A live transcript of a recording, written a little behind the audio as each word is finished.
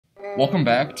Welcome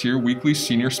back to your weekly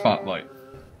Senior Spotlight.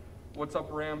 What's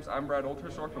up, Rams? I'm Brad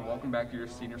Oltersdorf, and welcome back to your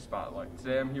Senior Spotlight.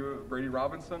 Today I'm here with Brady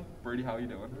Robinson. Brady, how are you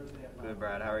doing? Good,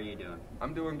 Brad. How are you doing?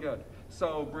 I'm doing good.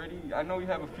 So, Brady, I know you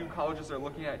have a few colleges that are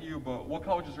looking at you, but what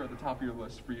colleges are at the top of your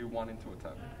list for you wanting to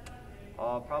attend?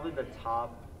 Probably the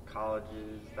top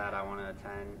colleges that I want to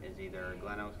attend is either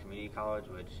Glen Oaks Community College,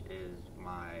 which is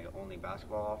my only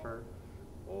basketball offer,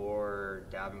 or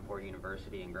Davenport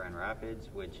University in Grand Rapids,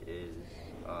 which is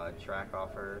a track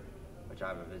offer, which I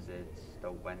have a visit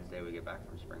the Wednesday we get back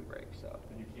from spring break.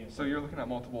 So you're looking at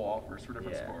multiple offers for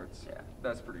different sports. Yeah.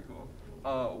 That's pretty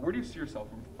cool. Where do you see yourself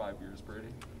in 5 years, Brady?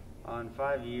 In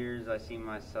 5 years, I see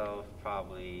myself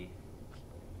probably,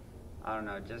 I don't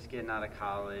know, just getting out of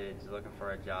college, looking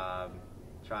for a job,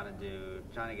 trying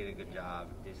to get a good job,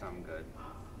 do something good.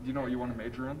 Do you know what you want to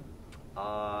major in?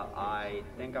 I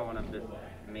think I want to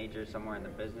major somewhere in the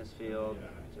business field,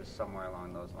 just somewhere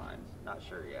along those lines. Not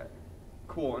sure yet.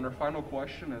 Cool. And our final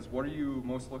question is, what are you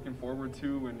most looking forward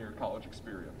to in your college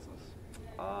experiences?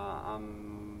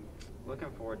 I'm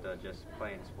looking forward to just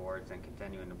playing sports and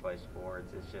continuing to play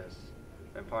sports. It's just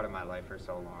been part of my life for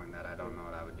so long that I don't know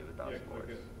what I would do without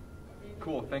sports.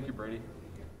 Cool. Thank you, Brady.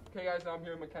 Okay, guys, now I'm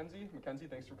here with Mackenzie. Mackenzie,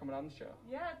 thanks for coming on the show.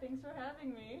 Yeah, thanks for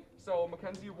having me. So,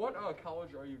 Mackenzie, what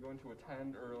college are you going to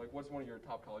attend, or what's one of your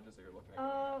top colleges that you're looking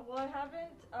at? Well, I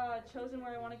haven't chosen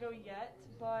where I want to go yet,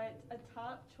 but a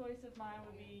top choice of mine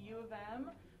would be U of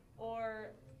M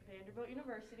or Vanderbilt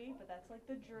University, but that's like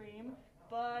the dream.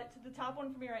 But the top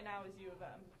one for me right now is U of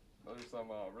M. Those are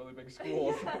some really big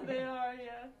schools. Yeah, they are,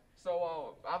 yeah.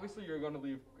 So, obviously, you're going to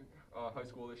leave high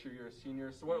school this year. You're a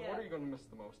senior. So, what are you going to miss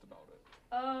the most about it?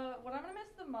 What I'm going to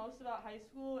miss the most about high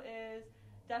school is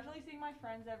definitely seeing my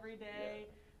friends every day.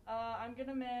 I'm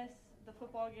going to miss the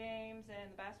football games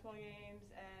and the basketball games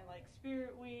and like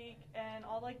Spirit Week and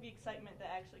all like the excitement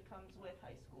that actually comes with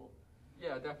high school.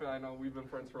 Yeah, definitely. I know we've been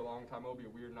friends for a long time. It'll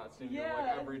be weird not seeing you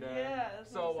like every day. Yeah,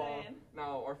 that's what I'm saying.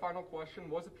 Now our final question: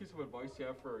 what's a piece of advice you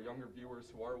have for younger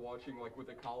viewers who are watching, like with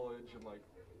the college and like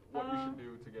what you should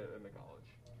do to get into college?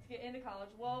 To get into college,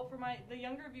 well, for the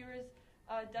younger viewers.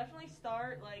 Definitely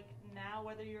start like now,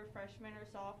 whether you're a freshman or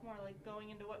sophomore, like going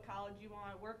into what college you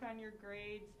want. Work on your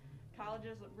grades.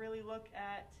 Colleges really look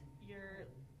at your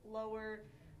lower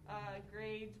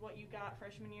grades, what you got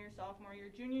freshman year, sophomore year.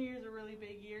 Junior year is a really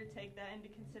big year. Take that into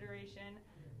consideration.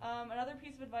 Another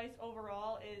piece of advice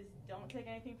overall is don't take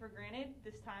anything for granted.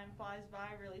 This time flies by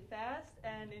really fast,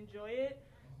 and enjoy it.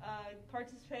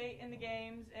 Participate in the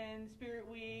games and Spirit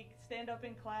Week, stand up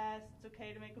in class. It's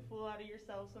okay to make a fool out of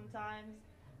yourself sometimes,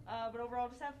 but overall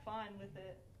just have fun with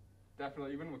it.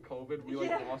 Definitely, even with COVID, we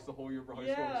lost the whole year of our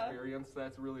high school experience.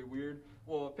 That's really weird.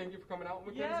 Well, thank you for coming out,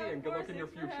 Mackenzie, and good luck in your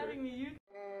future. For having me.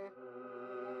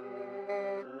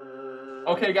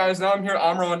 Okay, guys, now I'm here,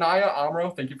 Amro and Naya. Amro,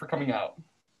 thank you for coming out.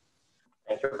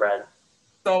 Thank you, Brad.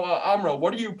 So, Amro,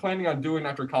 what are you planning on doing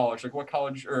after college? Like, what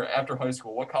college, or after high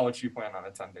school, what college do you plan on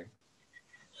attending?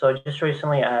 So just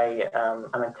recently, I'm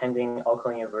attending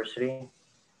Oakland University.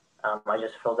 I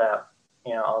just filled out,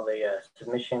 all the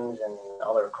submissions and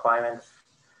all the requirements.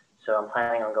 So I'm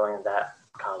planning on going to that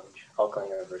college, Oakland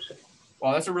University.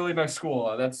 Well, that's a really nice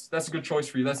school. That's a good choice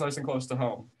for you. That's nice and close to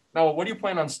home. Now, what do you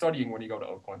plan on studying when you go to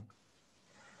Oakland?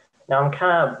 Now I'm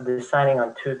kind of deciding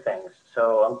on two things.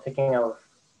 So I'm thinking of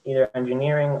either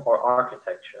engineering or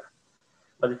architecture.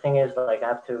 But the thing is, like, I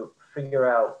have to figure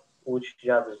out which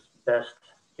job is best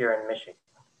here in Michigan.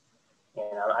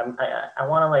 I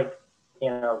want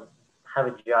to, have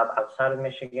a job outside of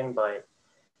Michigan, but,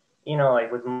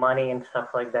 like with money and stuff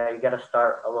like that, you got to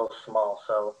start a little small.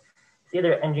 So it's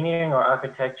either engineering or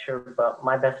architecture, but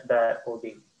my best bet will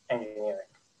be engineering.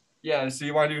 Yeah, so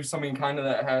you want to do something kind of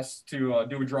that has to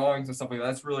do with drawings and stuff like that.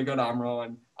 That's really good, Amro.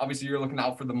 And obviously you're looking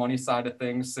out for the money side of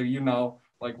things, so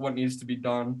like what needs to be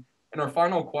done. And our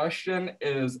final question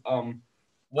is,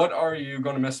 what are you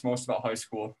going to miss most about high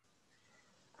school?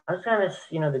 I was going to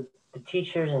miss, the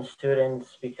teachers and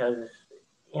students because,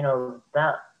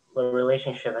 that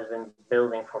relationship has been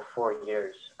building for 4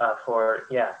 years, that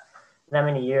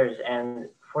many years. And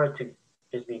for it to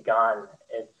just be gone,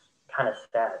 it's kind of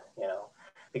sad,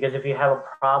 because if you have a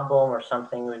problem or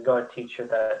something, you would go to a teacher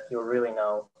that you really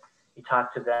know, you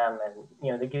talk to them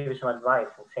and, they give you some advice,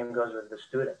 and same goes with the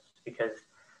students because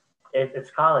it's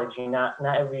college. Not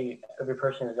every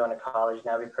person is going to college.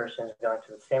 Not every person is going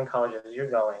to the same college as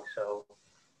you're going. So,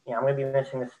 I'm going to be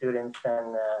missing the students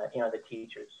and, the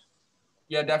teachers.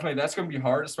 Yeah, definitely. That's going to be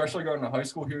hard, especially going to high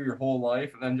school here your whole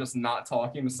life and then just not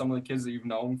talking to some of the kids that you've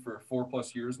known for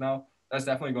 4+ years now. That's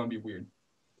definitely going to be weird.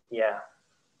 Yeah.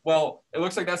 Well, it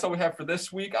looks like that's all we have for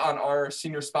this week on our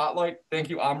Senior Spotlight. Thank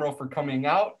you, Amro, for coming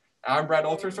out. I'm Brad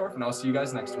Oltersdorf, and I'll see you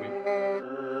guys next week.